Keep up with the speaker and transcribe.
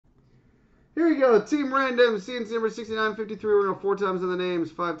Here we go. Team random. CNC number 6953. We're going to go 4 times on the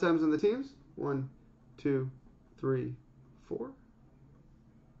names, 5 times on the teams. 1, 2, 3, 4.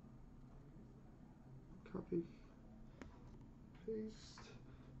 Copy. Paste.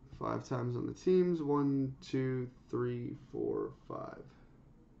 5 times on the teams. 1, 2, 3, 4, 5.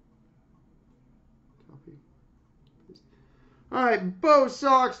 Copy. Paste. All right. Bo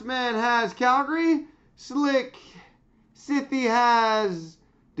Sox Man has Calgary. Slick Sithy has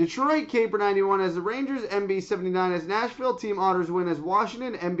Detroit. Caper 91 has the Rangers. MB 79 has Nashville. Team Otters win as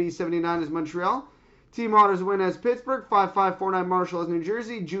Washington. MB 79 has Montreal. Team Otters win as Pittsburgh. 5549 Marshall has New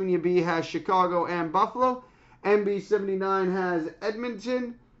Jersey. Junior B has Chicago and Buffalo. MB 79 has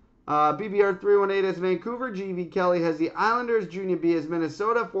Edmonton. BBR 318 has Vancouver. GV Kelly has the Islanders. Junior B has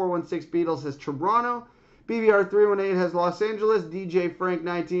Minnesota. 416 Beatles has Toronto. BBR 318 has Los Angeles. DJ Frank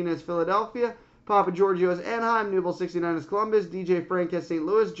 19 has Philadelphia. Papa Giorgio has Anaheim. Newble 69 has Columbus. DJ Frank has St.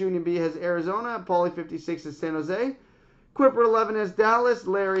 Louis. Junior B has Arizona. Paulie 56 has San Jose. Quipper 11 has Dallas.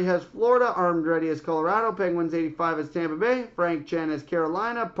 Larry has Florida. Armed Ready has Colorado. Penguins 85 has Tampa Bay. Frank Chen has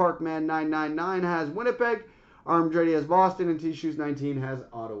Carolina. Parkman 999 has Winnipeg. Armed Ready has Boston. And T-Shoes 19 has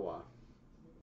Ottawa.